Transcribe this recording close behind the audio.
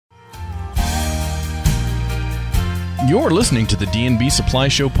You're listening to the D&B Supply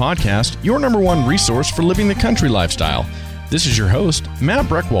Show podcast, your number one resource for living the country lifestyle. This is your host, Matt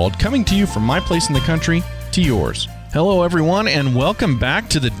Breckwald, coming to you from my place in the country to yours. Hello, everyone, and welcome back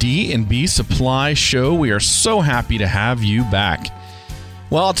to the D&B Supply Show. We are so happy to have you back.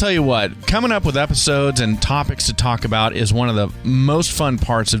 Well, I'll tell you what, coming up with episodes and topics to talk about is one of the most fun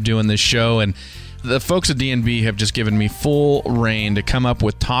parts of doing this show, and the folks at D&B have just given me full reign to come up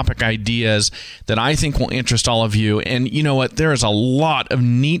with topic ideas that I think will interest all of you. And you know what? There is a lot of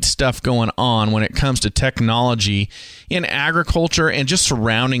neat stuff going on when it comes to technology in agriculture and just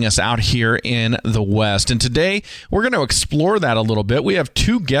surrounding us out here in the West. And today, we're going to explore that a little bit. We have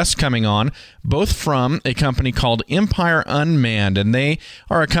two guests coming on, both from a company called Empire Unmanned, and they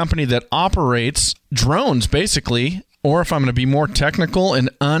are a company that operates drones, basically, or if I'm going to be more technical, an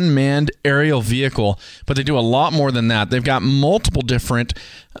unmanned aerial vehicle. But they do a lot more than that. They've got multiple different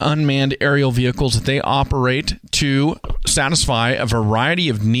unmanned aerial vehicles that they operate to satisfy a variety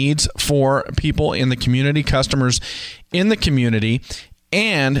of needs for people in the community, customers in the community.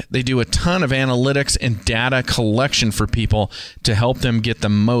 And they do a ton of analytics and data collection for people to help them get the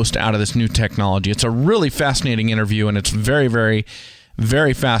most out of this new technology. It's a really fascinating interview, and it's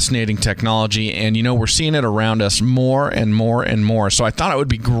very fascinating technology, and you know, we're seeing it around us more and more and more. So I thought it would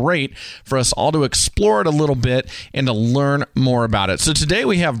be great for us all to explore it a little bit and to learn more about it. So today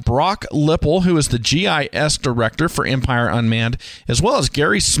we have Brock Lipple, who is the GIS Director for Empire Unmanned, as well as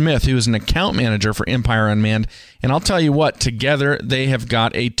Gary Smith, who is an account manager for Empire Unmanned. And I'll tell you what, together they have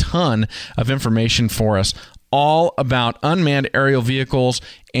got a ton of information for us all about unmanned aerial vehicles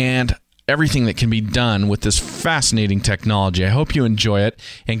and everything that can be done with this fascinating technology. I hope you enjoy it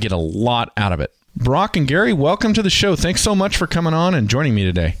and get a lot out of it. Brock and Gary, welcome to the show. Thanks so much for coming on and joining me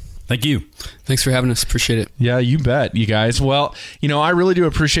today. Thank you. Thanks for having us. Appreciate it. Yeah, you bet, you guys. Well, you know, I really do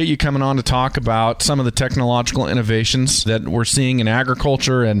appreciate you coming on to talk about some of the technological innovations that we're seeing in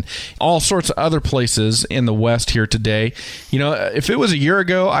agriculture and all sorts of other places in the West here today. You know, if it was a year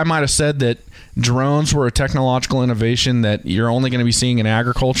ago, I might have said that drones were a technological innovation that you're only going to be seeing in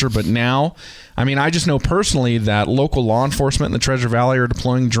agriculture. But now, I mean, I just know personally that local law enforcement in the Treasure Valley are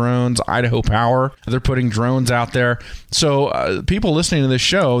deploying drones. Idaho Power, they're putting drones out there. So people listening to this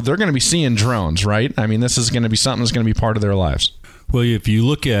show, they're going to be seeing drones, right? I mean, this is going to be something that's going to be part of their lives. Well, if you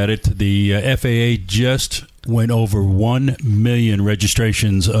look at it, the FAA just went over 1 million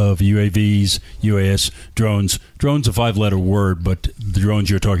registrations of UAVs, UAS, drones. Drone's a 5-letter word, but the drones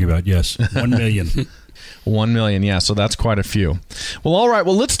you're talking about, yes, 1 million. 1 million, yeah, so that's quite a few. Well, all right,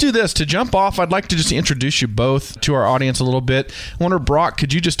 well, let's do this. To jump off, I'd like to just introduce you both to our audience a little bit. I wonder, Brock,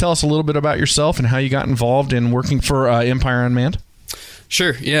 could you just tell us a little bit about yourself and how you got involved in working for Empire Unmanned?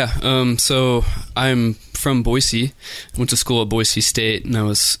 Sure, yeah. So I'm from Boise. I went to school at Boise State, and I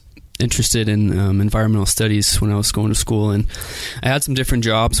was interested in environmental studies when I was going to school. And I had some different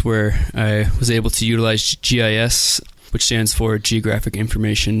jobs where I was able to utilize GIS, which stands for Geographic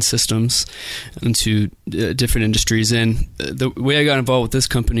Information Systems, into different industries. And the way I got involved with this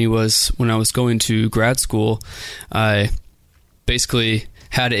company was when I was going to grad school, I basically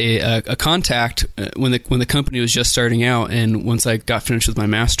had a contact when the company was just starting out, and once I got finished with my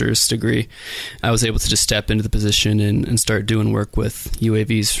master's degree, I was able to just step into the position and start doing work with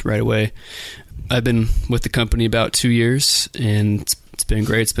UAVs right away. I've been with the company about 2 years, and it's been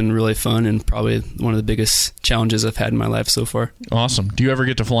great. It's been really fun and probably one of the biggest challenges I've had in my life so far. Awesome. Do you ever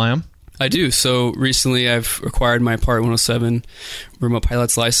get to fly them? I do. So recently I've acquired my Part 107 remote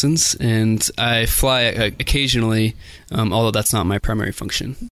pilot's license, and I fly occasionally, although that's not my primary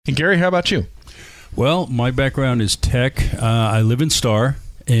function. And Gary, how about you? Well, my background is tech. I live in Star,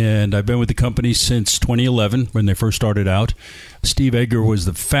 and I've been with the company since 2011 when they first started out. Steve Edgar was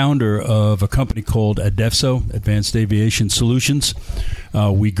the founder of a company called ADEFSO, Advanced Aviation Solutions.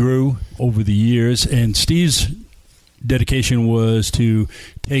 We grew over the years, and Steve's dedication was to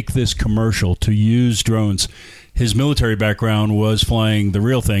take this commercial, to use drones. His military background was flying the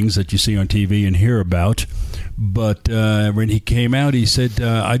real things that you see on TV and hear about. But when he came out, he said,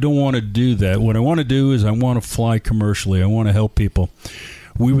 I don't want to do that. What I want to do is I want to fly commercially. I want to help people.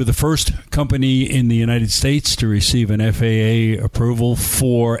 We were the first company in the United States to receive an FAA approval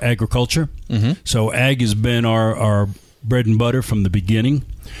for agriculture. Mm-hmm. So ag has been our bread and butter from the beginning.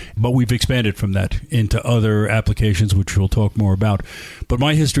 But we've expanded from that into other applications, which we'll talk more about. But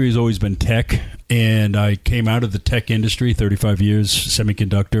my history has always been tech, and I came out of the tech industry, 35 years,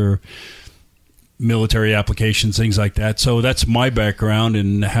 semiconductor, military applications, things like that. So that's my background,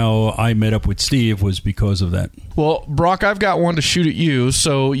 and how I met up with Steve was because of that. Well, Brock, I've got one to shoot at you.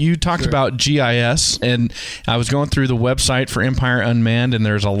 So you talked about GIS, and I was going through the website for Empire Unmanned, and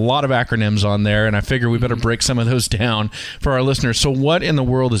there's a lot of acronyms on there, and I figure we better break some of those down for our listeners. So what in the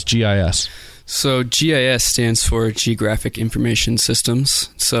world is GIS? So GIS stands for Geographic Information Systems.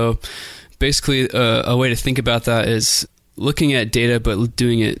 So basically, a way to think about that is looking at data, but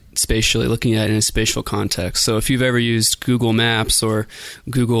doing it spatially, looking at it in a spatial context. So if you've ever used Google Maps or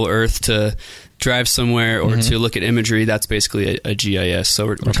Google Earth to drive somewhere or to look at imagery, that's basically a GIS. So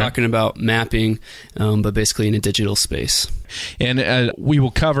we're talking about mapping, but basically in a digital space. And we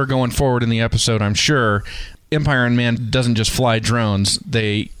will cover going forward in the episode, I'm sure, Empire Unmanned doesn't just fly drones.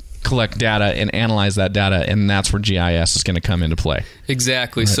 They collect data and analyze that data, and that's where GIS is going to come into play.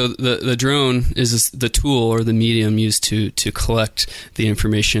 Exactly. Right. So the drone is the tool or the medium used to collect the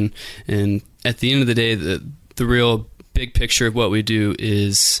information. And at the end of the day, the real big picture of what we do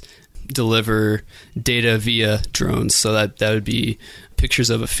is deliver data via drones. So that would be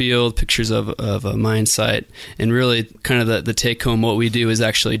pictures of a field, pictures of a mine site, and really kind of the take-home, what we do is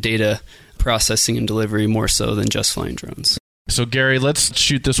actually data processing and delivery more so than just flying drones. So, Gary, let's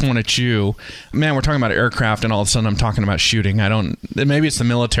shoot this one at you. Man, we're talking about aircraft, and all of a sudden I'm talking about shooting. Maybe it's the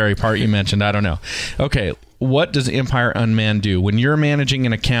military part you mentioned. I don't know. Okay, what does Empire Unmanned do? When you're managing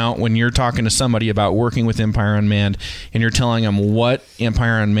an account, when you're talking to somebody about working with Empire Unmanned, and you're telling them what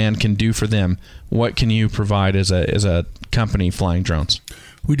Empire Unmanned can do for them, what can you provide as a company flying drones?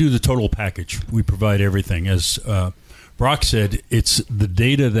 We do the total package. We provide everything. As Brock said, it's the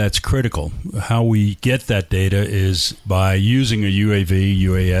data that's critical. How we get that data is by using a UAV,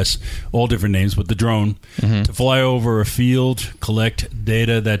 UAS, all different names, but the drone, to fly over a field, collect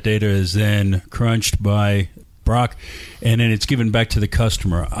data. That data is then crunched by Brock, and then it's given back to the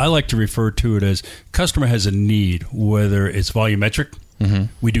customer. I like to refer to it as customer has a need, whether it's volumetric.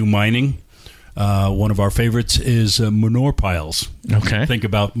 We do mining. One of our favorites is manure piles. Okay. Think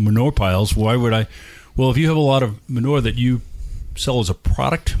about manure piles. Why would I... Well, if you have a lot of manure that you sell as a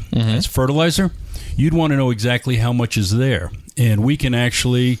product, as fertilizer, you'd want to know exactly how much is there. And we can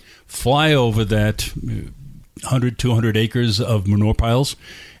actually fly over that 100, 200 acres of manure piles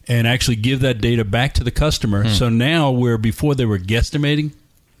and actually give that data back to the customer. So now, where before they were guesstimating,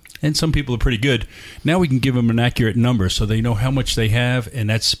 and some people are pretty good, now we can give them an accurate number so they know how much they have, and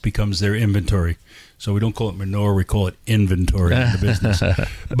that becomes their inventory. So we don't call it manure, we call it inventory in the business.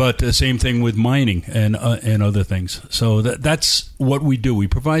 But the same thing with mining and other things. So that's what we do. We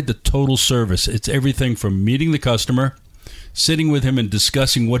provide the total service. It's everything from meeting the customer, sitting with him and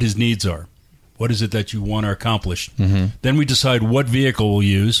discussing what his needs are. What is it that you want to accomplish? Then we decide what vehicle we'll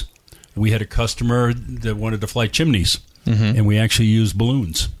use. We had a customer that wanted to fly chimneys, and we actually used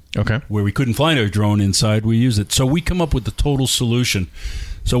balloons. Okay. Where we couldn't fly a drone inside, we use it. So we come up with the total solution.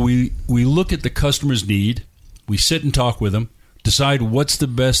 So we look at the customer's need, we sit and talk with them, decide what's the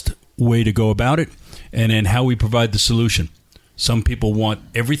best way to go about it, and then how we provide the solution. Some people want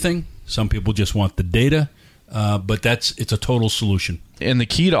everything, some people just want the data, but it's a total solution. And the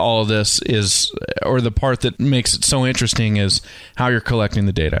key to all of this is, or the part that makes it so interesting, is how you're collecting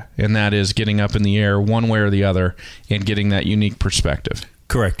the data. And that is getting up in the air one way or the other and getting that unique perspective.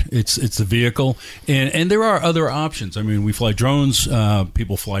 Correct. It's the vehicle, and there are other options. I mean, we fly drones.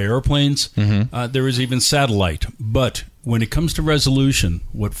 People fly airplanes. There is even satellite. But when it comes to resolution,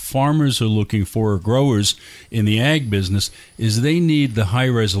 what farmers are looking for, or growers in the ag business, is they need the high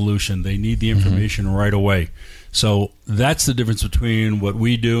resolution. They need the information right away. So that's the difference between what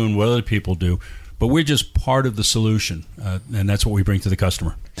we do and what other people do. But we're just part of the solution, and that's what we bring to the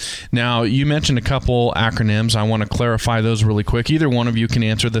customer. Now, you mentioned a couple acronyms. I want to clarify those really quick. Either one of you can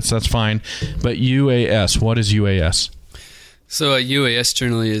answer this, that's fine. But UAS, what is UAS? So a UAS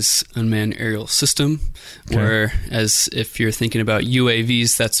generally is Unmanned Aerial System, whereas if you're thinking about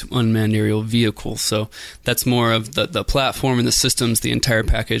UAVs, that's Unmanned Aerial Vehicle. So that's more of the platform and the systems, the entire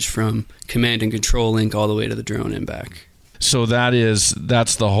package from command and control link all the way to the drone and back. So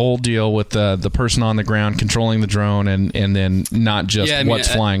that's the whole deal with the person on the ground controlling the drone, and then not just what's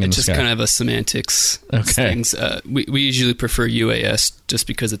flying in the sky. It's just kind of a semantics things. We usually prefer UAS just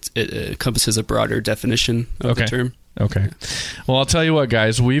because it encompasses a broader definition of the term. Okay. Well, I'll tell you what,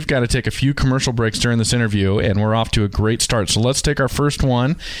 guys. We've got to take a few commercial breaks during this interview, and we're off to a great start. So let's take our first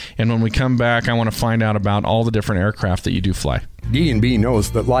one, and when we come back, I want to find out about all the different aircraft that you do fly. D&B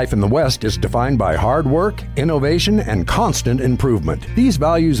knows that life in the West is defined by hard work, innovation, and constant improvement. These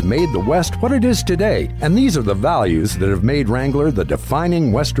values made the West what it is today, and these are the values that have made Wrangler the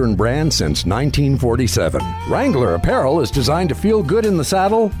defining Western brand since 1947. Wrangler apparel is designed to feel good in the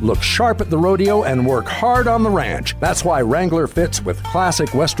saddle, look sharp at the rodeo, and work hard on the ranch. That's why Wrangler fits with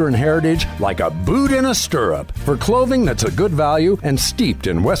classic Western heritage like a boot in a stirrup. For clothing that's a good value and steeped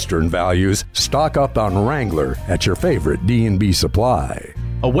in Western values, stock up on Wrangler at your favorite D&B supply.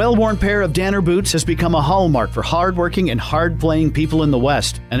 A well-worn pair of Danner boots has become a hallmark for hard-working and hard-playing people in the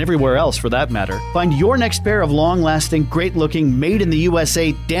West, and everywhere else for that matter. Find your next pair of long-lasting, great-looking,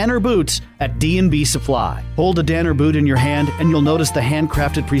 made-in-the-USA Danner boots at D&B Supply. Hold a Danner boot in your hand and you'll notice the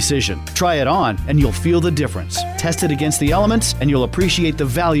handcrafted precision. Try it on and you'll feel the difference. Test it against the elements and you'll appreciate the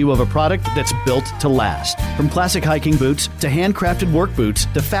value of a product that's built to last. From classic hiking boots to handcrafted work boots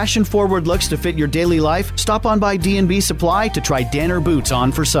to fashion-forward looks to fit your daily life, stop on by D&B Supply to try Danner boots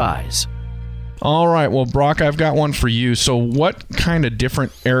on for size. All right. Well, Brock, I've got one for you. So what kind of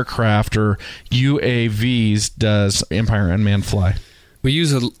different aircraft or UAVs does Empire Unmanned fly? We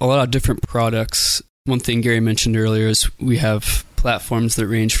use a lot of different products. One thing Gary mentioned earlier is we have platforms that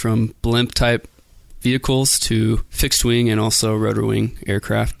range from blimp-type vehicles to fixed-wing and also rotor-wing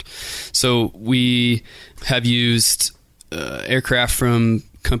aircraft. So we have used aircraft from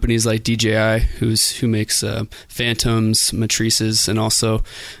companies like DJI, who makes Phantoms, Matrices, and also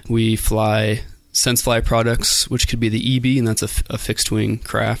we fly SenseFly products, which could be the EB, and that's a fixed-wing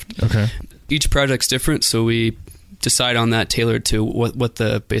craft. Okay. Each project's different, so we decide on that tailored to what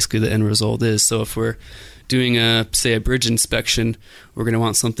the basically the end result is. So if we're doing a bridge inspection, we're going to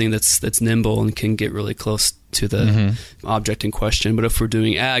want something that's nimble and can get really close to the object in question. But if we're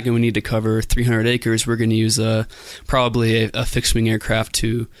doing ag and we need to cover 300 acres, we're going to use probably a fixed wing aircraft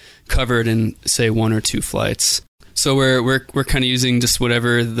to cover it in say 1 or 2 flights. So we're kind of using just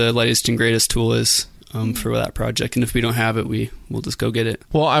whatever the latest and greatest tool is for that project. And if we don't have it, we'll just go get it.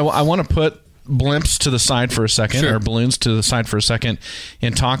 Well, I want to put blimps to the side for a second, Sure. or balloons to the side for a second,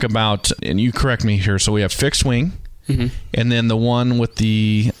 and talk about, and you correct me here, so we have fixed wing, and then the one with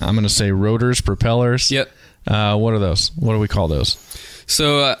the, I'm going to say rotors, propellers. Yep. What are those? What do we call those?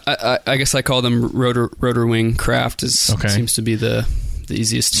 So I guess I call them rotor wing craft. Seems to be the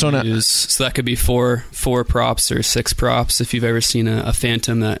easiest to use. So that could be four props or 6 props. If you've ever seen a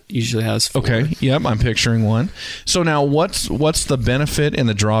Phantom, that usually has 4. Okay. Yep, I'm picturing one. So now, what's the benefit and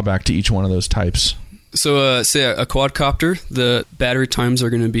the drawback to each one of those types? So say a quadcopter, the battery times are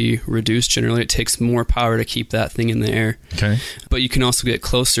going to be reduced. Generally, it takes more power to keep that thing in the air. Okay. But you can also get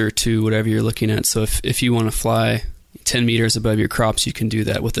closer to whatever you're looking at. So if you want to fly 10 meters above your crops, you can do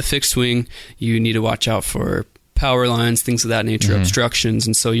that. With the fixed wing, you need to watch out for power lines, things of that nature, obstructions,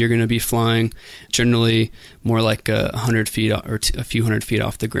 and so you're going to be flying generally more like 100 feet or a few hundred feet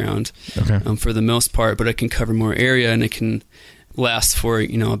off the ground for the most part, but it can cover more area and it can last for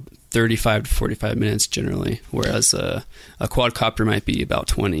 35 to 45 minutes generally, whereas a quadcopter might be about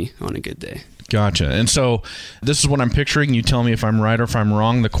 20 on a good day. Gotcha. And so this is what I'm picturing. You tell me if I'm right or if I'm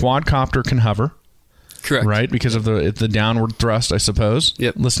wrong. The quadcopter can hover. Correct. Right? Because of the downward thrust, I suppose.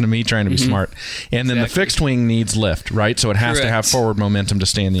 Yep. Listen to me trying to be smart. And then the fixed wing needs lift, right? So it has to have forward momentum to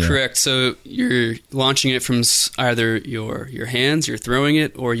stay in the air. Correct. So you're launching it from either your hands, you're throwing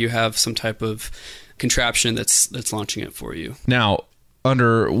it, or you have some type of contraption that's launching it for you. Now,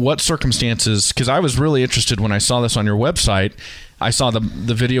 under what circumstances, because I was really interested when I saw this on your website, I saw the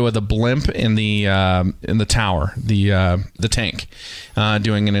video of the blimp in the tower, the tank,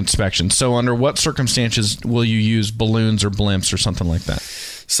 doing an inspection. So under what circumstances will you use balloons or blimps or something like that?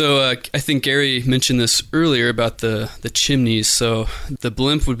 So I think Gary mentioned this earlier about the chimneys. So the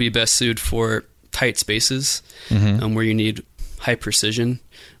blimp would be best suited for tight spaces where you need high precision.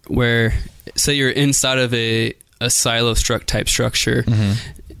 Where, say you're inside of a silo type structure,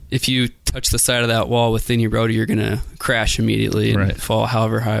 if you touch the side of that wall within your rotor, you're going to crash immediately and fall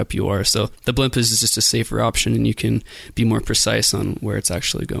however high up you are. So the blimp is just a safer option, and you can be more precise on where it's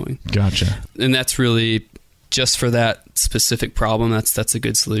actually going. Gotcha. And that's really just for that specific problem. That's a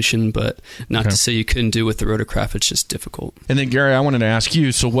good solution, but not to say you couldn't do with the rotorcraft. It's just difficult. And then, Gary, I wanted to ask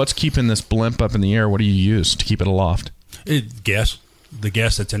you, so what's keeping this blimp up in the air? What do you use to keep it aloft? Gas. The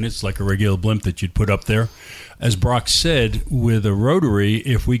gas that's in it's like a regular blimp that you'd put up there. As Brock said, with a rotary,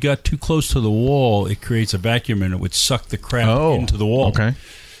 if we got too close to the wall, it creates a vacuum and it would suck the craft into the wall. Okay.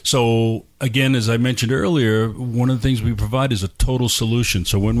 So, again, as I mentioned earlier, one of the things we provide is a total solution.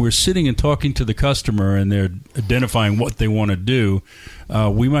 So when we're sitting and talking to the customer and they're identifying what they want to do,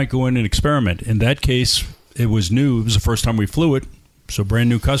 we might go in and experiment. In that case, it was new. It was the first time we flew it, so brand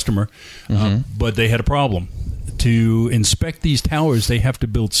new customer, but they had a problem. To inspect these towers, they have to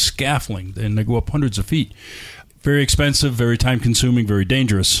build scaffolding, and they go up hundreds of feet. Very expensive, very time-consuming, very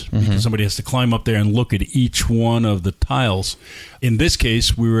dangerous, because somebody has to climb up there and look at each one of the tiles. In this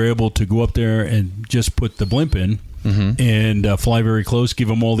case, we were able to go up there and just put the blimp in and fly very close, give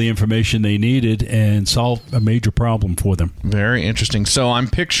them all the information they needed, and solve a major problem for them. Very interesting. So I'm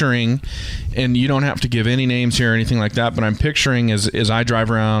picturing, and you don't have to give any names here or anything like that, but I'm picturing as I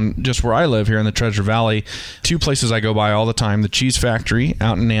drive around just where I live here in the Treasure Valley, two places I go by all the time, the cheese factory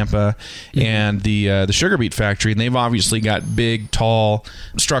out in Nampa and the sugar beet factory, and they've obviously got big, tall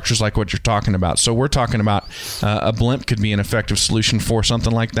structures like what you're talking about. So we're talking about a blimp could be an effective solution for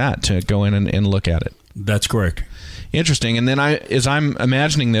something like that, to go in and look at it. That's correct. Interesting. And then as I'm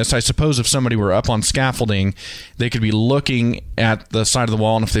imagining this, I suppose if somebody were up on scaffolding, they could be looking at the side of the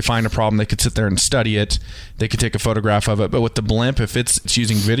wall, and if they find a problem, they could sit there and study it. They could take a photograph of it. But with the blimp, if it's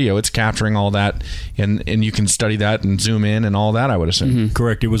using video, it's capturing all that, and you can study that and zoom in and all that, I would assume.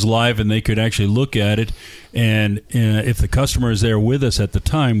 Correct. It was live, and they could actually look at it. And if the customer is there with us at the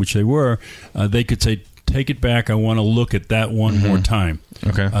time, which they were, they could say, take it back. I want to look at that one more time.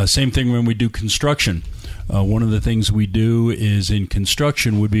 Okay. Same thing when we do construction. One of the things we do is in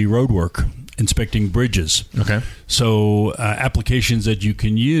construction would be road work, inspecting bridges. Okay. So applications that you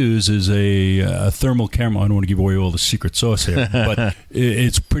can use is a thermal camera. I don't want to give away all the secret sauce here, but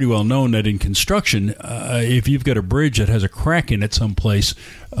it's pretty well known that in construction, if you've got a bridge that has a crack in it someplace,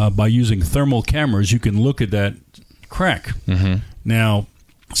 by using thermal cameras, you can look at that crack. Now,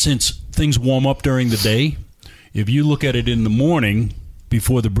 since things warm up during the day, if you look at it in the morning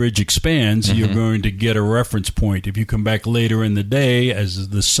before the bridge expands, you're going to get a reference point. If you come back later in the day as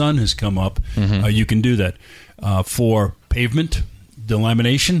the sun has come up, you can do that. For pavement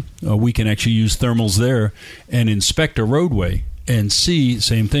delamination, we can actually use thermals there and inspect a roadway and see,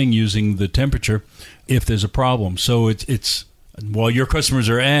 same thing, using the temperature, if there's a problem. So it's while your customers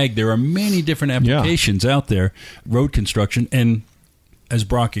are ag, there are many different applications out there, road construction, and as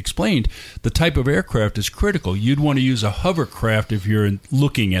Brock explained, the type of aircraft is critical. You'd want to use a hovercraft if you're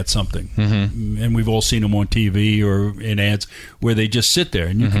looking at something. And we've all seen them on TV or in ads where they just sit there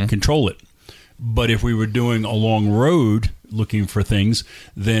and you can control it. But if we were doing a long road looking for things,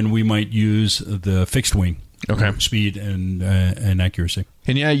 then we might use the fixed wing. Speed and accuracy.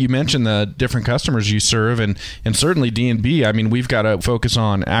 And yeah, you mentioned the different customers you serve, and certainly D&B. I mean, we've got to focus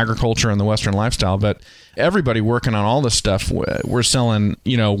on agriculture and the Western lifestyle, but everybody working on all this stuff, we're selling,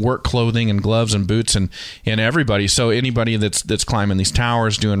 work clothing and gloves and boots and everybody. So anybody that's climbing these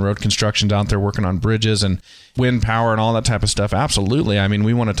towers, doing road constructions out there, working on bridges and wind power and all that type of stuff, absolutely. I mean,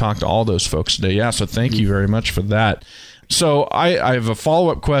 we want to talk to all those folks today. Yeah, so thank you very much for that. So I have a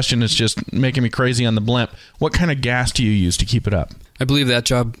follow-up question. It's just making me crazy on the blimp. What kind of gas do you use to keep it up? I believe that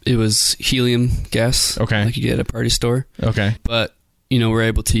job, it was helium gas. Okay. Like you get at a party store. Okay. But, we're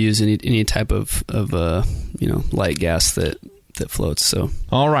able to use any type of light gas that floats. So.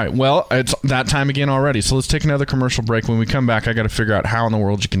 All right. Well, it's that time again already. So let's take another commercial break. When we come back, I got to figure out how in the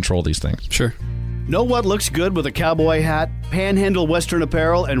world you control these things. Sure. Know what looks good with a cowboy hat? Panhandle Western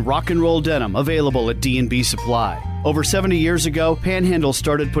apparel and rock and roll denim available at D&B Supply. Over 70 years ago, Panhandle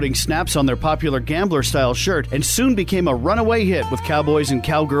started putting snaps on their popular gambler-style shirt and soon became a runaway hit with cowboys and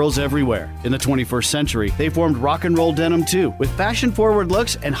cowgirls everywhere. In the 21st century, they formed rock and roll denim too, with fashion-forward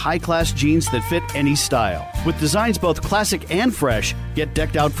looks and high-class jeans that fit any style. With designs both classic and fresh, get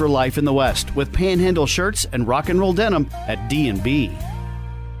decked out for life in the West with Panhandle shirts and rock and roll denim at D&B.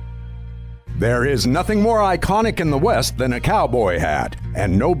 There is nothing more iconic in the West than a cowboy hat,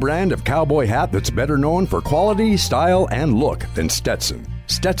 and no brand of cowboy hat that's better known for quality, style, and look than Stetson.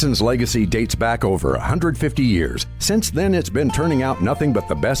 Stetson's legacy dates back over 150 years. Since then, it's been turning out nothing but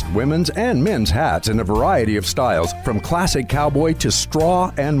the best women's and men's hats in a variety of styles, from classic cowboy to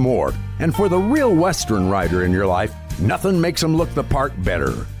straw and more. And for the real Western rider in your life, nothing makes them look the part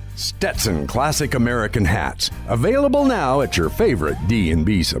better. Stetson Classic American Hats. Available now at your favorite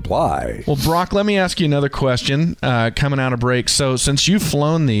D&B Supply. Well, Brock, let me ask you another question coming out of break. So since you've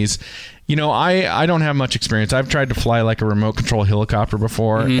flown these, I don't have much experience. I've tried to fly like a remote control helicopter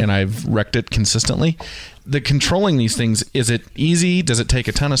before, and I've wrecked it consistently. The controlling these things, is it easy? Does it take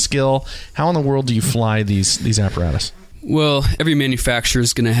a ton of skill? How in the world do you fly these apparatus? Well, every manufacturer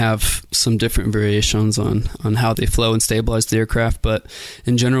is going to have some different variations on how they flow and stabilize the aircraft, but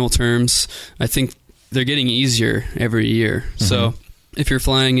in general terms, I think they're getting easier every year. So If you're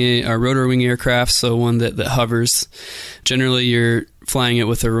flying a rotor wing aircraft, so one that hovers, generally you're flying it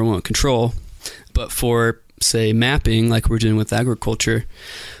with a remote control. But for, say, mapping, like we're doing with agriculture,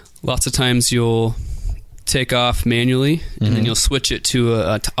 lots of times you'll take off manually, and then you'll switch it to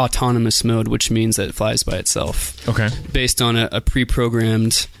a autonomous mode, which means that it flies by itself. Okay. Based on a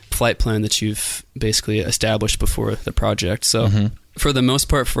pre-programmed flight plan that you've basically established before the project. So for the most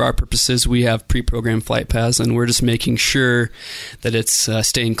part, for our purposes, we have pre-programmed flight paths, and we're just making sure that it's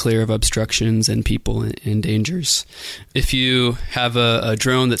staying clear of obstructions and people and dangers. If you have a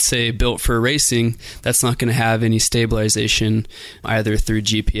drone that's, say, built for racing, that's not going to have any stabilization either through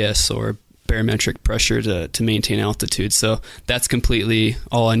GPS or barometric pressure to maintain altitude. So that's completely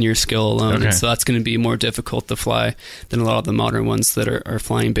all on your skill alone. Okay. And so that's going to be more difficult to fly than a lot of the modern ones that are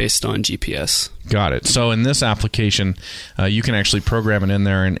flying based on GPS. Got it. So in this application, you can actually program it in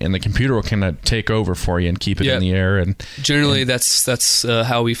there, and the computer will kind of take over for you and keep it in the air. And generally, that's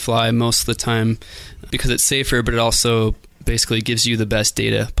how we fly most of the time, because it's safer, but it also basically gives you the best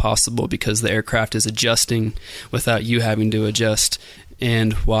data possible because the aircraft is adjusting without you having to adjust,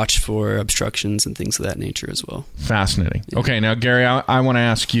 and watch for obstructions and things of that nature as well. Fascinating. Yeah. Okay, now, Gary, I want to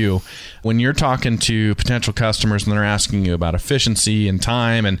ask you, when you're talking to potential customers and they're asking you about efficiency and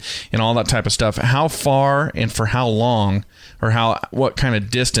time and all that type of stuff, how far and for how long, or what kind of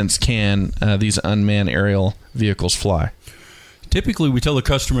distance can these unmanned aerial vehicles fly? Typically, we tell the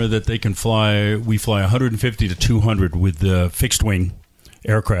customer that we fly 150 to 200 with the fixed wing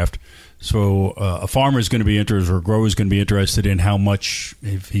aircraft. So a farmer is going to be interested, or a grower is going to be interested in how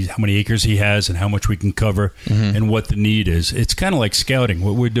many acres he has and how much we can cover and what the need is. It's kind of like scouting.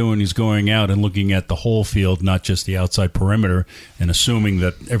 What we're doing is going out and looking at the whole field, not just the outside perimeter, and assuming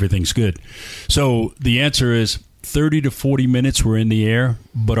that everything's good. So the answer is 30 to 40 minutes we're in the air,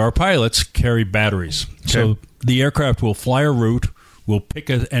 but our pilots carry batteries. Okay. So the aircraft will fly a route, we'll pick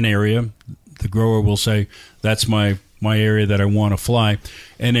an area. The grower will say, that's my area that I want to fly,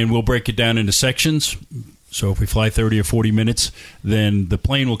 and then we'll break it down into sections. So if we fly 30 or 40 minutes, then the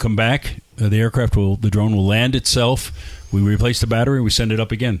plane will come back, the drone will land itself, we replace the battery, we send it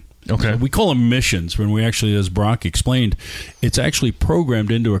up again. Okay. So we call them missions. When we actually, as Brock explained, it's actually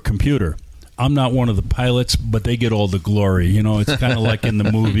programmed into a computer. I'm not one of the pilots, but they get all the glory. You know, it's kind of like in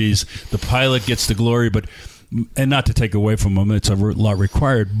the movies, the pilot gets the glory, and not to take away from them, it's a lot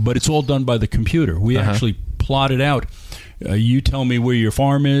required, but it's all done by the computer. We actually plot it out. You tell me where your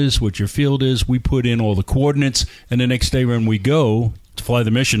farm is, what your field is. We put in all the coordinates, and the next day when we go to fly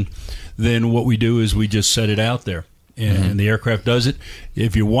the mission, then what we do is we just set it out there, and the aircraft does it.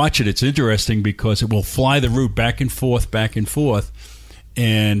 If you watch it, it's interesting because it will fly the route back and forth,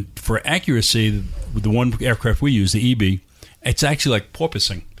 and for accuracy, the one aircraft we use, the EB, it's actually like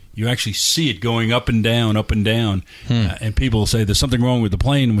porpoising. You actually see it going up and down, and people will say there's something wrong with the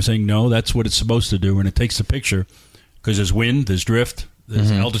plane, and we're saying no, that's what it's supposed to do, and it takes the picture because there's wind, there's drift,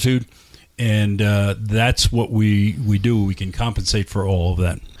 there's altitude, and that's what we do. We can compensate for all of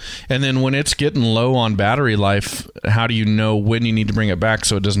that. And then when it's getting low on battery life, how do you know when you need to bring it back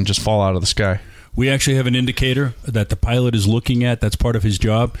so it doesn't just fall out of the sky? We actually have an indicator that the pilot is looking at. That's part of his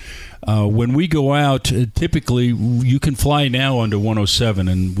job. When we go out, typically you can fly now under 107,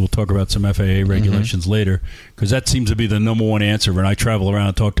 and we'll talk about some FAA regulations later, because that seems to be the number one answer. When I travel around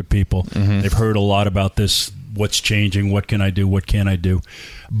and talk to people, they've heard a lot about this, what's changing, what can I do, what can't I do.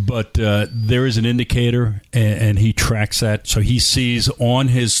 But there is an indicator, and he tracks that. So he sees on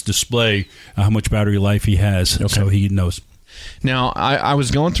his display how much battery life he has, so he knows. Now, I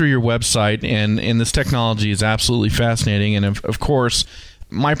was going through your website, and this technology is absolutely fascinating. And, of course,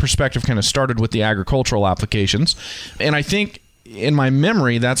 my perspective kind of started with the agricultural applications. And I think, in my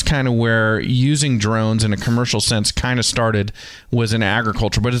memory, that's kind of where using drones in a commercial sense kind of started, was in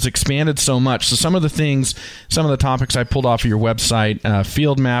agriculture. But it's expanded so much. So some of the topics I pulled off of your website,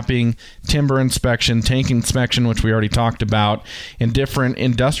 field mapping, timber inspection, tank inspection, which we already talked about, and different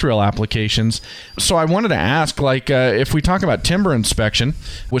industrial applications. So I wanted to ask, if we talk about timber inspection,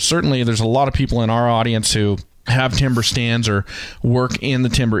 which certainly there's a lot of people in our audience who have timber stands or work in the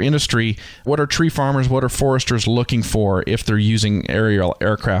timber industry, what are tree farmers, what are foresters looking for if they're using aerial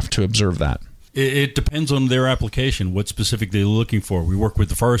aircraft to observe that? It depends on their application, what specifically they're looking for. We work with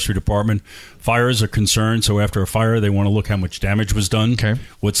the forestry department. Fires are concerned, so after a fire, they want to look how much damage was done,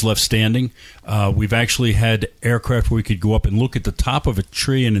 what's left standing. We've actually had aircraft where we could go up and look at the top of a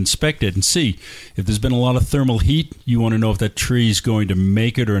tree and inspect it and see if there's been a lot of thermal heat. You want to know if that tree is going to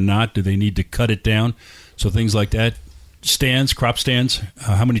make it or not. Do they need to cut it down? So things like that. Stands, crop stands,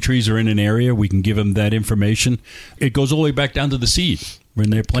 how many trees are in an area, we can give them that information. It goes all the way back down to the seed. When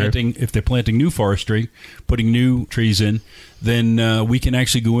they're planting, if they're planting new forestry, putting new trees in, then we can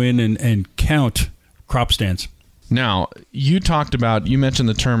actually go in and count crop stands. Now, you mentioned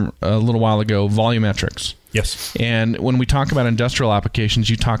the term a little while ago, volumetrics. Yes. And when we talk about industrial applications,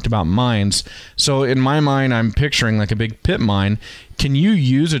 you talked about mines. So in my mind, I'm picturing like a big pit mine. Can you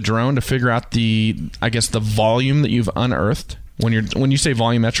use a drone to figure out the volume that you've unearthed? When you say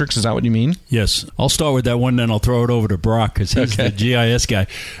volumetrics, is that what you mean? Yes. I'll start with that one, then I'll throw it over to Brock because he's the GIS guy.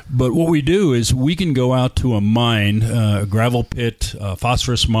 But what we do is we can go out to a mine, a gravel pit, a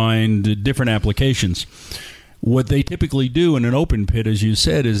phosphorus mine, different applications. What they typically do in an open pit, as you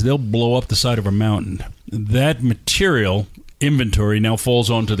said, is they'll blow up the side of a mountain. That material inventory now falls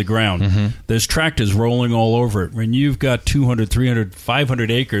onto the ground. Mm-hmm. There's tractors rolling all over it. When you've got 200, 300,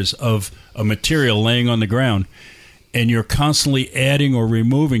 500 acres of a material laying on the ground, and you're constantly adding or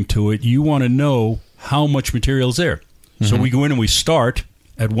removing to it, you want to know how much material is there. Mm-hmm. So we go in and we start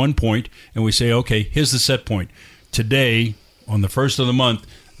at one point, and we say, okay, here's the set point. Today, on the first of the month,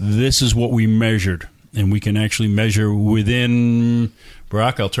 this is what we measured. And we can actually measure within,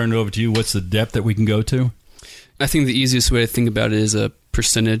 Brock, I'll turn it over to you. What's the depth that we can go to? I think the easiest way to think about it is a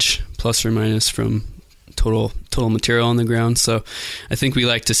percentage plus or minus from total material on the ground. So I think we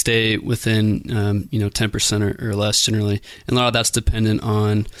like to stay within 10% or less generally. And a lot of that's dependent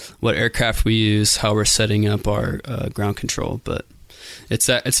on what aircraft we use, how we're setting up our ground control. But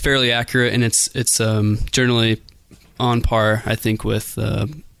it's fairly accurate, and it's generally on par, I think, with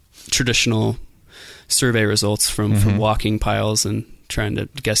traditional survey results from walking piles and trying to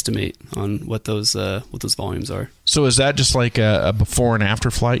guesstimate on what those volumes are. So is that just like a before and after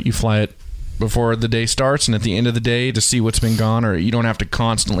flight? You fly it before the day starts and at the end of the day to see what's been gone, or you don't have to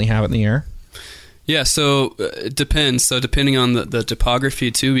constantly have it in the air? Yeah, so it depends. So depending on the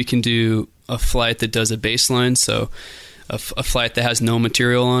topography too, we can do a flight that does a baseline. So a flight that has no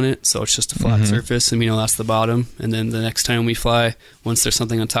material on it, so it's just a flat surface, and that's the bottom. And then the next time we fly, once there's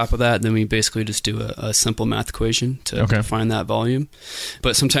something on top of that, then we basically just do a simple math equation to find that volume.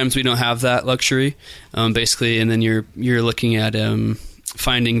 But sometimes we don't have that luxury, basically, and then you're looking at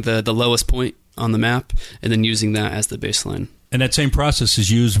finding the lowest point on the map and then using that as the baseline. And that same process is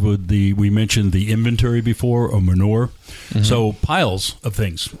used with we mentioned the inventory before, or manure. Mm-hmm. So piles of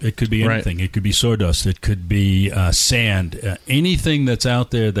things. It could be anything. Right. It could be sawdust. It could be sand. Anything that's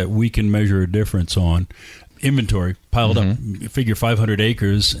out there that we can measure a difference on. Inventory piled up. You figure 500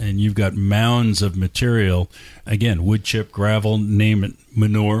 acres, and you've got mounds of material. Again, wood chip, gravel, name it,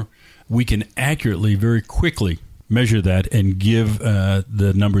 manure. We can accurately, very quickly measure that and give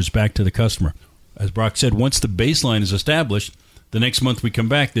the numbers back to the customer. As Brock said, once the baseline is established, the next month we come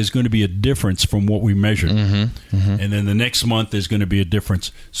back, there's going to be a difference from what we measured. And then the next month, there's going to be a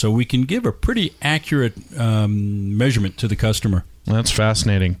difference. So we can give a pretty accurate measurement to the customer. That's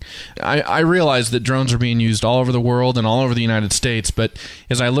fascinating. I realize that drones are being used all over the world and all over the United States, but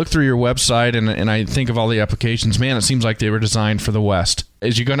as I look through your website and I think of all the applications, man, it seems like they were designed for the West.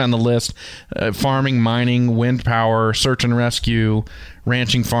 As you go down the list, farming, mining, wind power, search and rescue,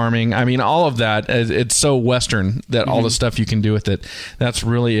 ranching, farming, I mean, all of that, it's so Western that all the stuff you can do with it. That's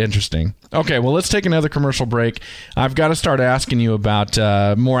really interesting. Okay, well, let's take another commercial break. I've got to start asking you about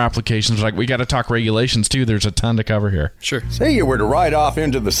more applications. Like, we got to talk regulations, too. There's a ton to cover here. Sure. Say you were to ride off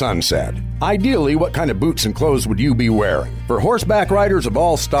into the sunset. Ideally, what kind of boots and clothes would you be wearing? For horseback riders of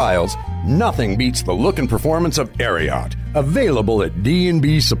all styles, nothing beats the look and performance of Ariat, available at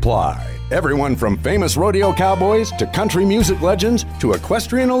D&B Supply. Everyone from famous rodeo cowboys to country music legends to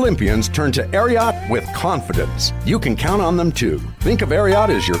equestrian Olympians turn to Ariat with confidence. You can count on them too. Think of Ariat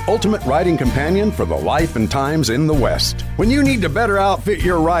as your ultimate riding companion for the life and times in the West. When you need to better outfit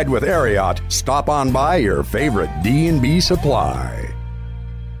your ride with Ariat, stop on by your favorite D&B Supply.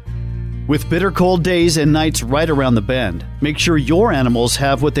 With bitter cold days and nights right around the bend, make sure your animals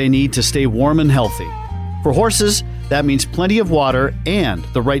have what they need to stay warm and healthy. For horses, that means plenty of water and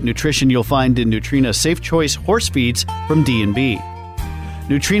the right nutrition you'll find in Nutrina Safe Choice horse feeds from D&B.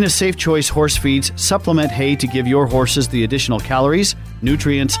 Nutrina Safe Choice horse feeds supplement hay to give your horses the additional calories,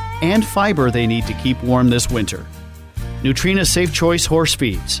 nutrients, and fiber they need to keep warm this winter. Nutrina Safe Choice horse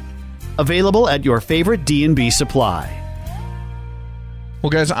feeds. Available at your favorite D&B Supply. Well,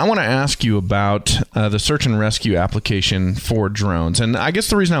 guys, I want to ask you about the search and rescue application for drones. And I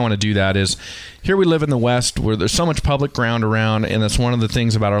guess the reason I want to do that is here we live in the West where there's so much public ground around, and that's one of the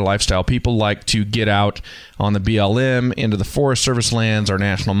things about our lifestyle. People like to get out on the BLM, into the Forest Service lands, our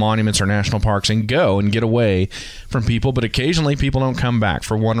national monuments, our national parks, and go and get away from people. But occasionally people don't come back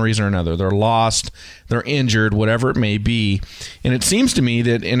for one reason or another. They're lost, they're injured, whatever it may be. And it seems to me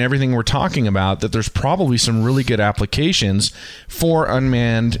that in everything we're talking about, that there's probably some really good applications for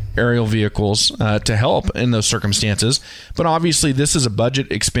unmanned aerial vehicles to help in those circumstances. But obviously this is a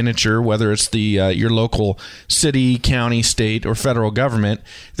budget expenditure, whether it's the your local city, county, state, or federal government,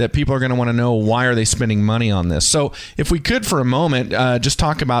 that people are going to want to know, why are they spending money on this? So if we could for a moment just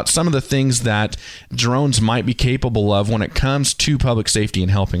talk about some of the things that drones might be capable of when it comes to public safety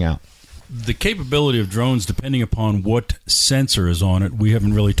and helping out. The capability of drones, depending upon what sensor is on it, we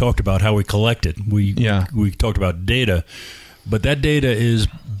haven't really talked about how we collect it. We talked about data, but that data is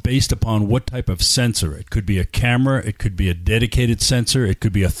based upon what type of sensor. It could be a camera, it could be a dedicated sensor, it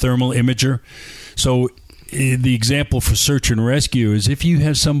could be a thermal imager. So the example for search and rescue is if you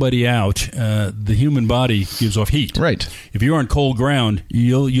have somebody out, the human body gives off heat. Right. If you're on cold ground,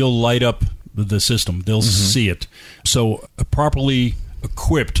 you'll light up the system. They'll see it. So a properly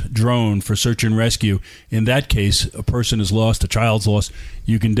equipped drone for search and rescue, in that case, a person is lost, a child's lost,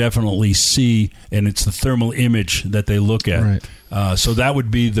 you can definitely see, and it's the thermal image that they look at. Right. So that would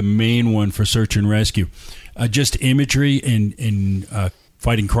be the main one for search and rescue. Just imagery in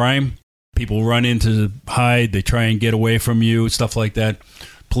fighting crime. People run in to hide, they try and get away from you, stuff like that.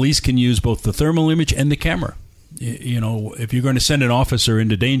 Police can use both the thermal image and the camera. You know, if you're going to send an officer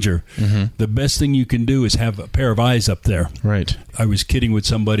into danger, the best thing you can do is have a pair of eyes up there. Right. I was kidding with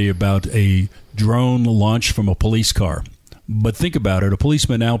somebody about a drone launched from a police car. But think about it, a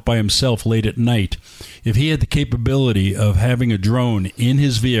policeman out by himself late at night, if he had the capability of having a drone in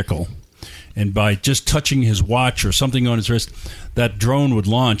his vehicle, and by just touching his watch or something on his wrist, that drone would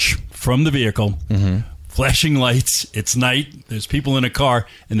launch from the vehicle, flashing lights, it's night, there's people in a car,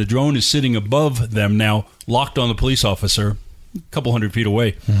 and the drone is sitting above them now, locked on the police officer, a couple 100 feet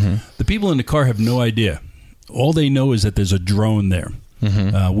away. The people in the car have no idea. All they know is that there's a drone there.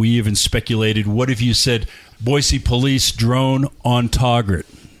 We even speculated, what if you said, Boise police drone on target,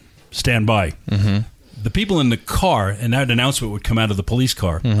 stand by. The people in the car, and that announcement would come out of the police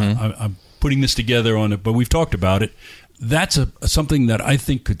car. I'm putting this together on it, but we've talked about it. That's something that I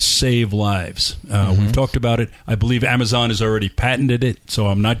think could save lives. We've talked about it. I believe Amazon has already patented it, so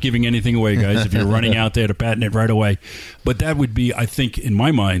I'm not giving anything away, guys, if you're running out there to patent it right away. But that would be, I think, in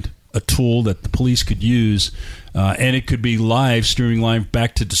my mind, a tool that the police could use, and it could be streaming live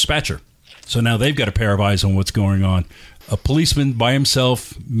back to dispatcher. So now they've got a pair of eyes on what's going on. A policeman by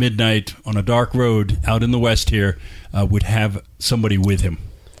himself, midnight, on a dark road out in the West here, would have somebody with him.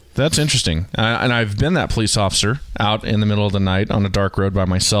 That's interesting. And I've been that police officer out in the middle of the night on a dark road by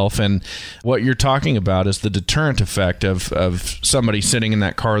myself. And what you're talking about is the deterrent effect of somebody sitting in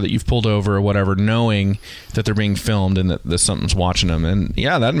that car that you've pulled over or whatever, knowing that they're being filmed and that something's watching them. And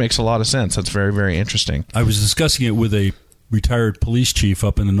yeah, that makes a lot of sense. That's very, very interesting. I was discussing it with a retired police chief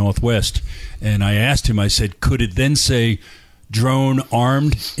up in the Northwest, and I asked him, I said, could it then say drone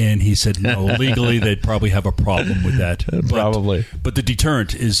armed? And he said, no, legally they'd probably have a problem with that. Probably. But the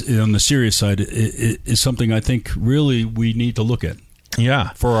deterrent is, on the serious side, is something I think really we need to look at.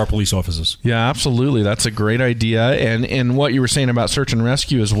 Yeah. For our police officers. Yeah, absolutely. That's a great idea. And what you were saying about search and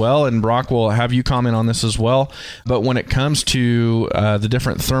rescue as well, and Brock will have you comment on this as well. But when it comes to the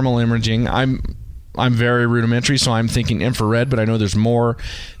different thermal imaging, I'm very rudimentary, so I'm thinking infrared, but I know there's more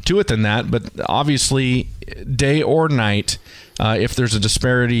to it than that. But obviously, day or night, if there's a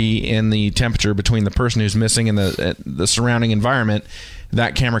disparity in the temperature between the person who's missing and the surrounding environment,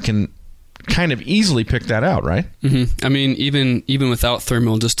 that camera can kind of easily pick that out, right? I mean, even without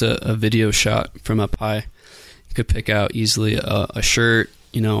thermal, just a video shot from up high, you could pick out easily a shirt,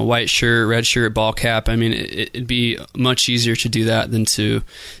 a white shirt, red shirt, ball cap. I mean, it'd be much easier to do that than to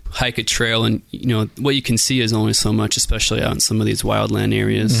hike a trail, and what you can see is only so much, especially out in some of these wildland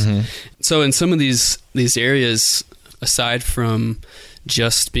areas. So in some of these areas, aside from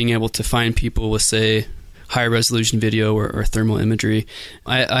just being able to find people with, say, high resolution video or thermal imagery,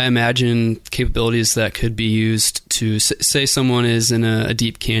 I imagine capabilities that could be used to say someone is in a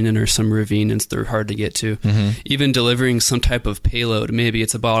deep canyon or some ravine and they're hard to get to. Even delivering some type of payload. Maybe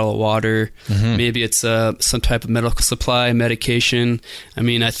it's a bottle of water. Maybe it's some type of medical supply, medication. I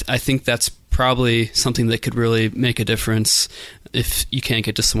mean, I think that's probably something that could really make a difference. if you can't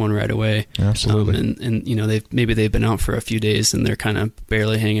get to someone right away. Absolutely. And you know, they've been out for a few days and they're kind of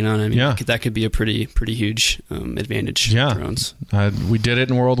barely hanging on. I mean, that could be a pretty huge advantage. Yeah. Drones. We did it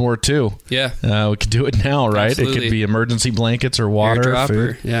in World War II. Yeah. We could do it now, right? Absolutely. It could be emergency blankets or water, Airdrop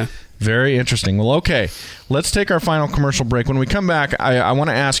food. yeah. Very interesting. Well, okay, let's take our final commercial break. When we come back, I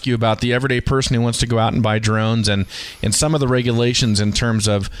want to ask you about the everyday person who wants to go out and buy drones and some of the regulations in terms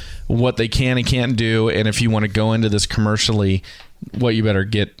of what they can and can't do, and if you want to go into this commercially, what you better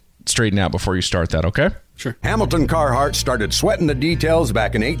get straightened out before you start that, okay? Sure. Hamilton Carhart started sweating the details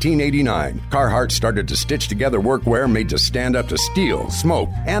back in 1889. Carhart started to stitch together workwear made to stand up to steel, smoke,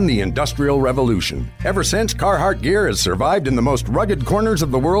 and the Industrial Revolution. Ever since, Carhart gear has survived in the most rugged corners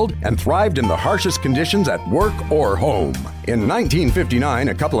of the world and thrived in the harshest conditions at work or home. In 1959,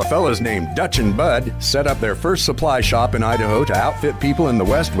 a couple of fellas named Dutch and Bud set up their first supply shop in Idaho to outfit people in the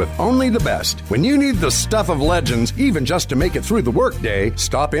West with only the best. When you need the stuff of legends, even just to make it through the workday,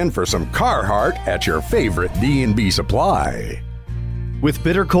 stop in for some Carhart at your favorite D&B Supply. With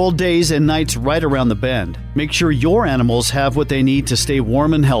bitter cold days and nights right around the bend, make sure your animals have what they need to stay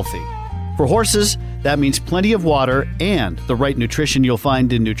warm and healthy. For horses, that means plenty of water and the right nutrition you'll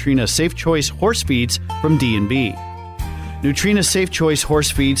find in Nutrina Safe Choice horse feeds from D&B. Nutrina Safe Choice horse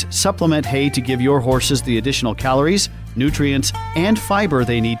feeds supplement hay to give your horses the additional calories, nutrients, and fiber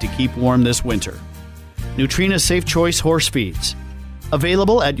they need to keep warm this winter. Nutrina Safe Choice horse feeds.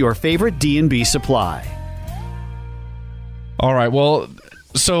 Available at your favorite D&B Supply. All right. Well,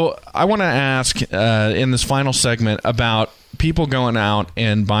 so I want to ask in this final segment about people going out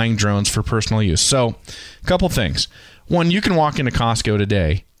and buying drones for personal use. So a couple things. One, you can walk into Costco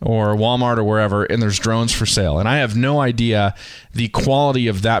today or Walmart or wherever, and there's drones for sale. And I have no idea the quality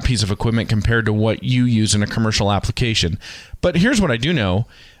of that piece of equipment compared to what you use in a commercial application. But here's what I do know.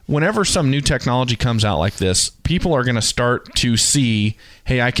 Whenever some new technology comes out like this, people are going to start to see,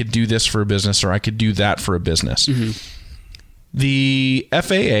 hey, I could do this for a business or I could do that for a business. Mm-hmm. The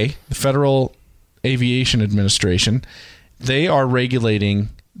FAA, the Federal Aviation Administration, they are regulating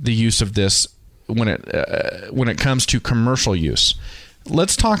the use of this when it comes to commercial use.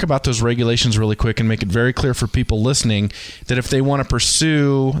 Let's talk about those regulations really quick and make it very clear for people listening that if they want to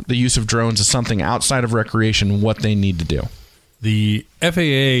pursue the use of drones as something outside of recreation, what they need to do. The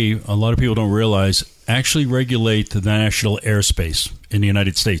FAA, a lot of people don't realize, actually regulate the national airspace in the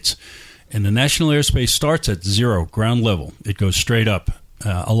United States. And the national airspace starts at zero, ground level. It goes straight up.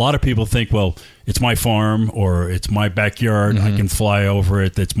 A lot of people think, well, it's my farm or it's my backyard. Mm-hmm. I can fly over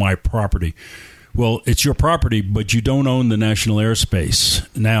it. That's my property. Well, it's your property, but you don't own the national airspace.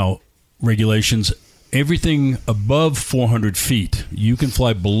 Now, regulations, everything above 400 feet, you can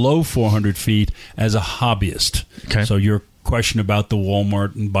fly below 400 feet as a hobbyist. Okay. So your question about the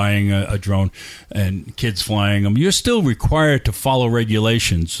Walmart and buying a drone and kids flying them, you're still required to follow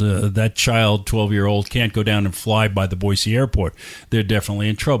regulations. That child, 12-year-old, can't go down and fly by the Boise airport. They're definitely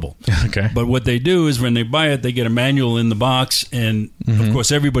in trouble. Okay. But what they do is when they buy it, they get a manual in the box, and of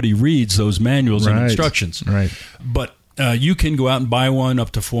course everybody reads those manuals and instructions. Right. But you can go out and buy one up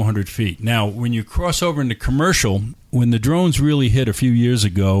to 400 feet. Now, when you cross over into commercial, when the drones really hit a few years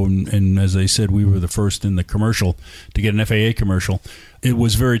ago, and as I said, we were the first in the commercial to get an FAA commercial, it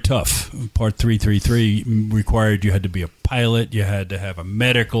was very tough. Part 333 required you had to be a pilot, you had to have a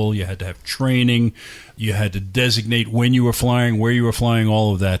medical, you had to have training, you had to designate when you were flying, where you were flying,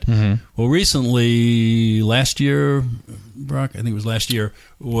 all of that. Mm-hmm. Well, recently, last year, Brock, I think it was last year,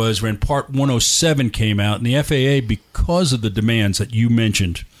 was when Part 107 came out, and the FAA, because of the demands that you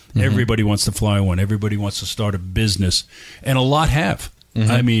mentioned, everybody wants to fly one. Everybody wants to start a business. And a lot have. Mm-hmm.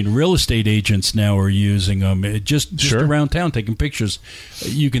 I mean, real estate agents now are using them just around town taking pictures.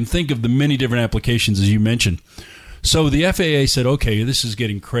 You can think of the many different applications, as you mentioned. So the FAA said, okay, this is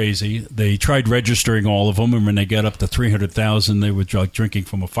getting crazy. They tried registering all of them, and when they got up to 300,000, they were like drinking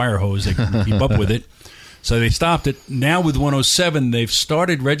from a fire hose. They couldn't keep up with it. So they stopped it. Now with 107, they've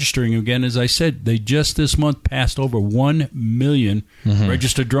started registering again. As I said, they just this month passed over 1 million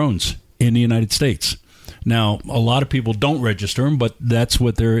registered drones in the United States. Now, a lot of people don't register them, but that's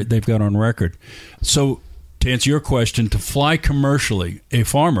what they've got on record. So to answer your question, to fly commercially, a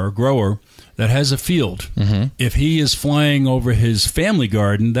farmer, grower, that has a field, if he is flying over his family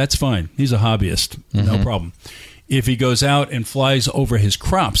garden, that's fine. He's a hobbyist. No problem. If he goes out and flies over his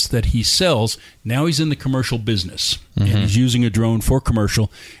crops that he sells, now he's in the commercial business. And he's using a drone for commercial,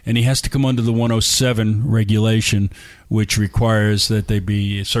 and he has to come under the 107 regulation, which requires that they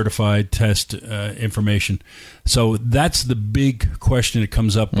be certified, test information. So that's the big question that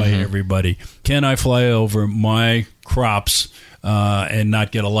comes up by everybody. Can I fly over my crops and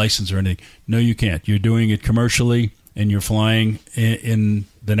not get a license or anything? No, you can't. You're doing it commercially. and you're flying in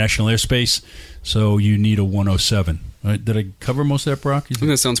the national airspace, so you need a 107. Right? Did I cover most of that, Brock? I think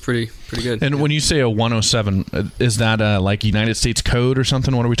that sounds pretty good. And when you say a 107, is that like United States code or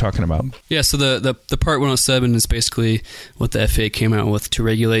something? What are we talking about? Yeah, so the Part 107 is basically what the FAA came out with to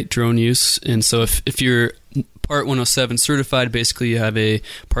regulate drone use. And so if you're Part 107 certified, basically you have a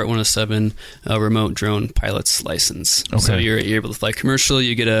Part 107 remote drone pilot's license. Okay. So you're able to fly commercial,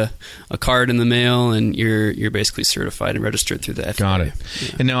 you get a card in the mail, and you're basically certified and registered through the FAA. Got it.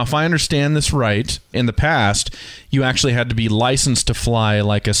 Yeah. And now if I understand this right, in the past, you actually had to be licensed to fly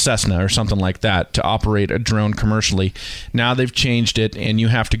like a Cessna or something like that to operate a drone commercially. Now they've changed it, and you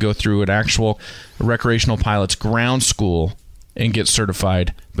have to go through an actual recreational pilot's ground school and get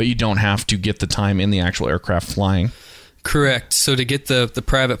certified, but you don't have to get the time in the actual aircraft flying. Correct. So to get the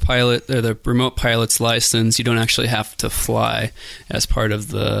private pilot or the remote pilot's license, you don't actually have to fly. As part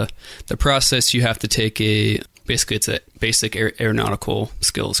of the process, you have to take it's a basic aeronautical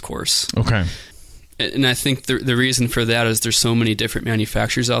skills course. Okay. And I think the reason for that is there's so many different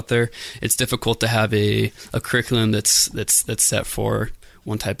manufacturers out there. It's difficult to have a curriculum that's set for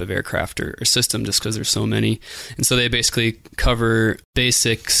one type of aircraft or system, just because there's so many. And so they basically cover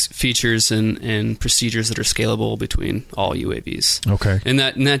basics, features, and procedures that are scalable between all UAVs. Okay. And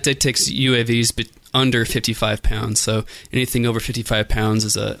that takes UAVs under 55 pounds. So anything over 55 pounds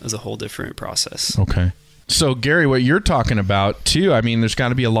is a whole different process. Okay. So, Gary, what you're talking about, too, I mean, there's got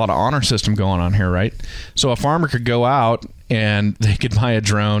to be a lot of honor system going on here, right? So a farmer could go out and they could buy a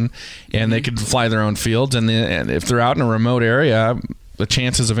drone and they could fly their own fields. And if they're out in a remote area, the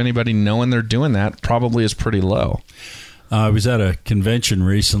chances of anybody knowing they're doing that probably is pretty low. I was at a convention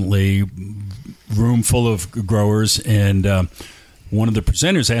recently, room full of growers, and one of the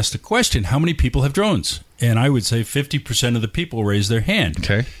presenters asked the question, how many people have drones? And I would say 50% of the people raised their hand.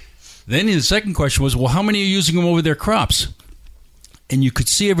 Okay. Then his second question was, well, how many are using them over their crops? And you could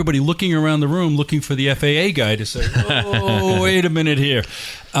see everybody looking around the room looking for the FAA guy to say, oh, wait a minute here.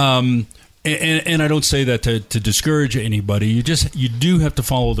 And I don't say that to discourage anybody. You do have to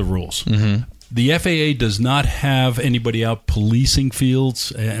follow the rules. Mm-hmm. The FAA does not have anybody out policing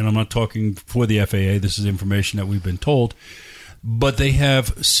fields, and I'm not talking for the FAA. This is information that we've been told. But they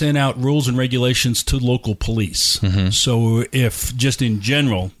have sent out rules and regulations to local police. Mm-hmm. So if just in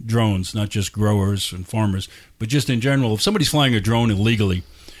general, drones, not just growers and farmers, but just in general, if somebody's flying a drone illegally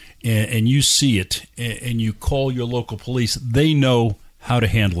and you see it and you call your local police, they know how to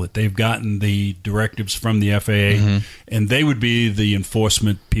handle it. They've gotten the directives from the FAA, mm-hmm. and they would be the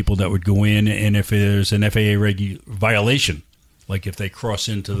enforcement people that would go in. And if there's an FAA violation, like if they cross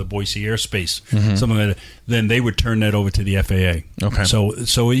into the Boise airspace, mm-hmm. something like that, then they would turn that over to the FAA. Okay.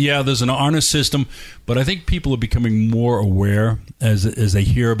 So yeah, there's an honor system, but I think people are becoming more aware as they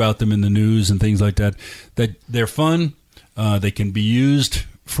hear about them in the news and things like that they're fun. They can be used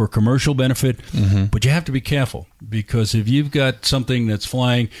for commercial benefit, mm-hmm. but you have to be careful, because if you've got something that's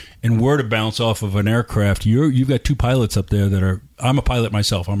flying and were to bounce off of an aircraft, you've got two pilots up there that are. I'm a pilot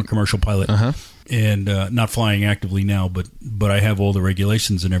myself. I'm a commercial pilot. Uh-huh. And not flying actively now, but I have all the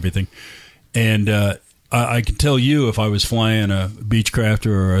regulations and everything. And I can tell you, if I was flying a Beechcraft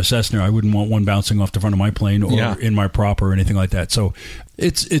or a Cessna, I wouldn't want one bouncing off the front of my plane or in my prop or anything like that. So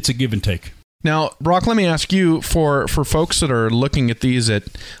it's a give and take. Now, Brock, let me ask you, for folks that are looking at these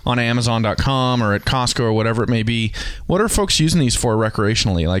on Amazon.com or at Costco or whatever it may be, what are folks using these for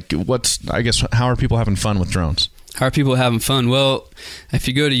recreationally? Like, how are people having fun with drones? How are people having fun? Well, if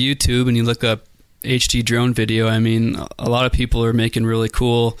you go to YouTube and you look up HD drone video, I mean, a lot of people are making really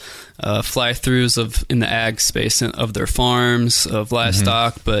cool fly-throughs in the ag space of their farms, of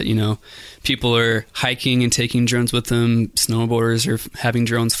livestock, mm-hmm. but, people are hiking and taking drones with them. Snowboarders are having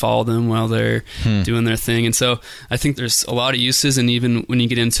drones follow them while they're doing their thing. And so I think there's a lot of uses, and even when you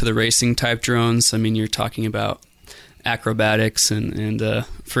get into the racing type drones, I mean, you're talking about acrobatics and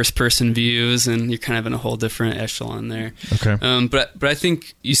first-person views, and you're kind of in a whole different echelon there. Okay. But I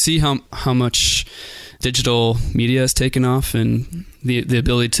think you see how much digital media has taken off, and the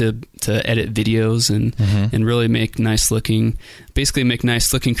ability to edit videos and really make nice looking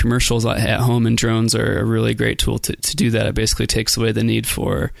commercials at home, and drones are a really great tool to do that. It basically takes away the need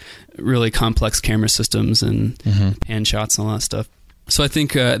for really complex camera systems and pan shots and all that stuff. So I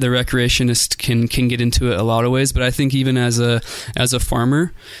think the recreationist can get into it a lot of ways, but I think even as a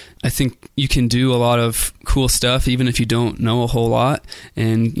farmer, I think you can do a lot of cool stuff even if you don't know a whole lot,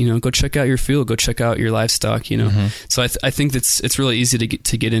 and go check out your field, go check out your livestock. So I think it's really easy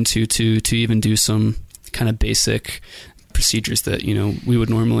to get into to even do some kind of basic procedures that we would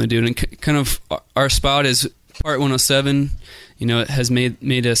normally do. And kind of our spot is Part 107, it has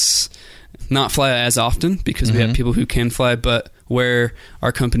made us not fly as often because we have people who can fly, but where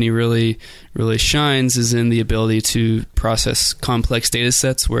our company really shines is in the ability to process complex data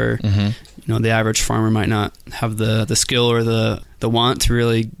sets where the average farmer might not have the skill or the want to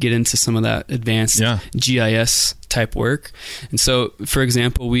really get into some of that advanced GIS type work. And so, for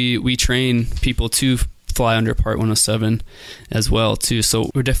example, we train people to fly under Part 107 as well too. So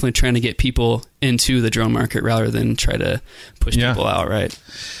we're definitely trying to get people into the drone market rather than try to push people out, right?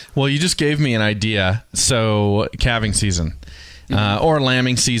 Well, you just gave me an idea. So calving season. Or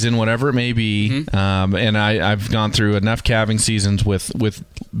lambing season, whatever it may be. And I've gone through enough calving seasons with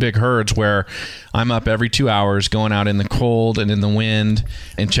big herds where I'm up every 2 hours going out in the cold and in the wind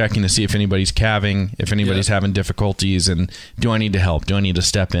and checking to see if anybody's calving, if anybody's having difficulties, and do I need to help? Do I need to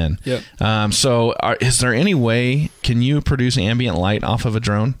step in? So is there any way, can you produce ambient light off of a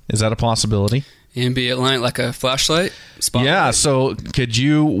drone? Is that a possibility? Ambient light like a flashlight? Spotlight? Yeah, so could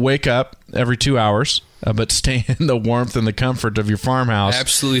you wake up every 2 hours, but stay in the warmth and the comfort of your farmhouse? I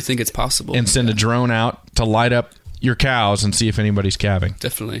absolutely think it's possible. And send a drone out to light up your cows and see if anybody's calving?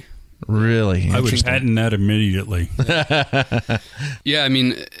 Definitely. Really? I would patent that immediately. Yeah, I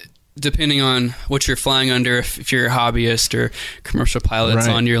mean, depending on what you're flying under, if you're a hobbyist or commercial pilots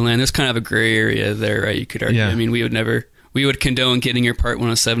on your land, there's kind of a gray area there, right? You could argue. I mean, we would condone getting your Part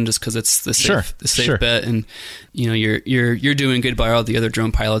 107 just because it's the safe bet, and you're doing good by all the other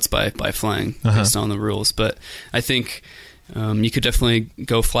drone pilots by flying based on the rules. But I think you could definitely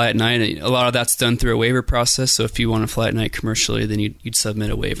go fly at night. A lot of that's done through a waiver process. So if you want to fly at night commercially, then you'd submit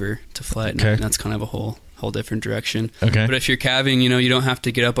a waiver to fly at night, and that's kind of a whole different direction. But if you're calving, you don't have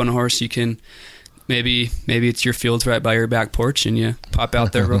to get up on a horse. You can. Maybe it's your fields right by your back porch, and you pop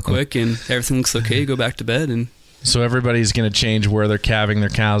out there real quick, and everything looks okay. You go back to bed, and so everybody's going to change where they're calving their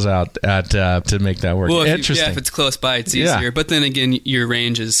cows out at to make that work. Well, interesting. If it's close by, it's easier. But then again, your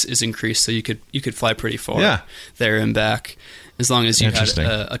range is increased, so you could fly pretty far there and back, as long as you had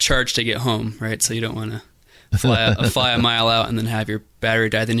a charge to get home, right? So you don't want to fly a mile out and then have your battery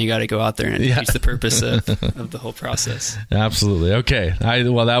die. Then you got to go out there, and it defeats the purpose of the whole process. Absolutely. Okay.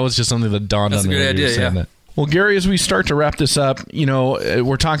 Well, that was just something that dawned on me. That's a good idea. Yeah. Well, Gary, as we start to wrap this up,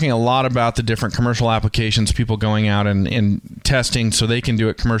 we're talking a lot about the different commercial applications, people going out and testing so they can do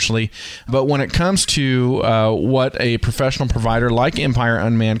it commercially. But when it comes to what a professional provider like Empire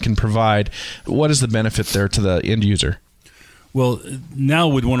Unmanned can provide, what is the benefit there to the end user? Well, now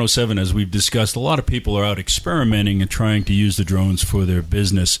with 107, as we've discussed, a lot of people are out experimenting and trying to use the drones for their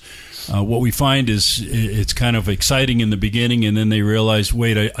business. What we find is it's kind of exciting in the beginning, and then they realize,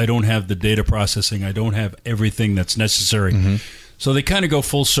 wait, I don't have the data processing. I don't have everything that's necessary. So they kind of go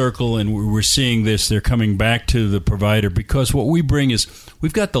full circle, and we're seeing this. They're coming back to the provider because what we bring is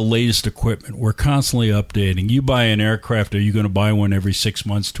we've got the latest equipment. We're constantly updating. You buy an aircraft, are you going to buy one every 6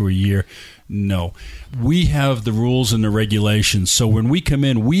 months to a year? No. We have the rules and the regulations. So when we come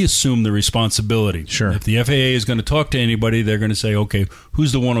in, we assume the responsibility. Sure. If the FAA is going to talk to anybody, they're going to say, okay,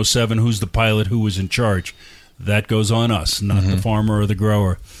 who's the 107? Who's the pilot? Who was in charge? That goes on us, not the farmer or the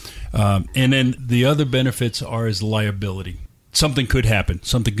grower. And then the other benefits are is liability. Something could happen.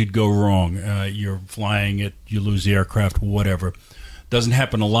 Something could go wrong. You're flying it, you lose the aircraft, whatever. Doesn't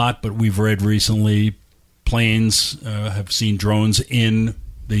happen a lot, but we've read recently planes have seen drones in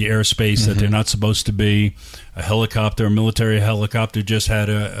the airspace that they're not supposed to be. A helicopter, a military helicopter just had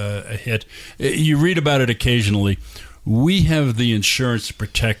a hit. You read about it occasionally. We have the insurance to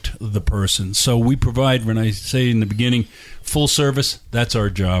protect the person. So we provide, when I say in the beginning, full service, that's our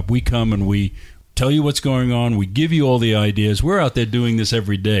job. We come and we tell you what's going on. We give you all the ideas. We're out there doing this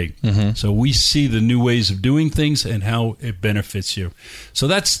every day. So we see the new ways of doing things and how it benefits you. So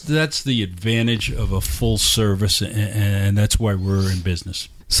that's the advantage of a full service, and that's why we're in business.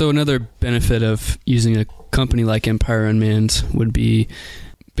 So another benefit of using a company like Empire Unmanned would be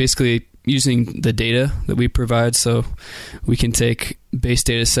basically using the data that we provide. So we can take base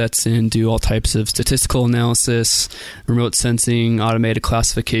data sets and do all types of statistical analysis, remote sensing, automated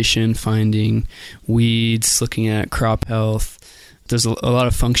classification, finding weeds, looking at crop health. There's a lot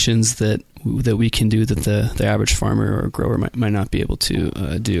of functions that we can do that the average farmer or grower might not be able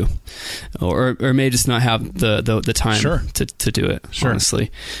to do, or may just not have the time to do it, honestly.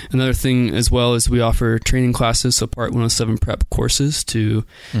 Another thing as well is we offer training classes, so Part 107 prep courses to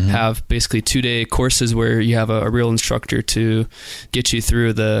have basically 2-day courses where you have a real instructor to get you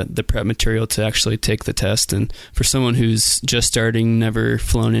through the prep material to actually take the test. And for someone who's just starting, never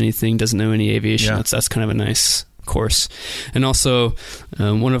flown anything, doesn't know any aviation, that's kind of a nice course. And also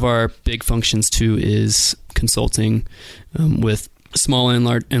one of our big functions too is consulting with small and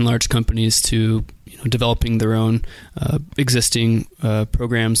large companies to developing their own existing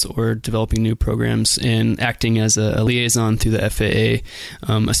programs or developing new programs and acting as a liaison through the FAA,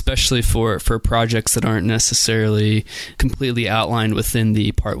 especially for projects that aren't necessarily completely outlined within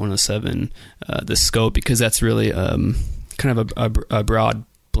the Part 107, the scope, because that's really kind of a broad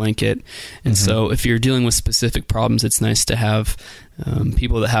blanket. And so if you're dealing with specific problems, it's nice to have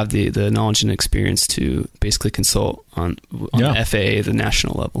people that have the knowledge and experience to basically consult on the FAA, the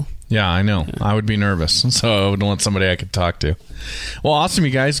national level. Yeah, I know. Yeah. I would be nervous, so I would want somebody I could talk to. Well, awesome,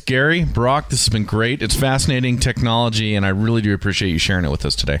 you guys. Gary, Brock, this has been great. It's fascinating technology, and I really do appreciate you sharing it with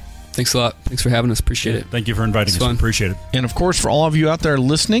us today. Thanks a lot. Thanks for having us. Appreciate it. Thank you for inviting us. Appreciate it. And of course, for all of you out there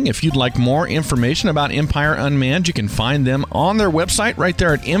listening, if you'd like more information about Empire Unmanned, you can find them on their website right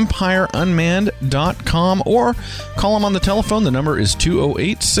there at empireunmanned.com, or call them on the telephone. The number is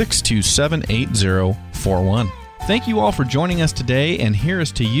 208-627-8041. Thank you all for joining us today, and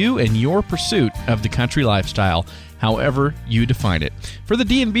here's to you and your pursuit of the country lifestyle, however you define it. For the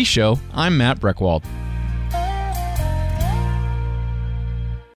D&B Show, I'm Matt Breckwald.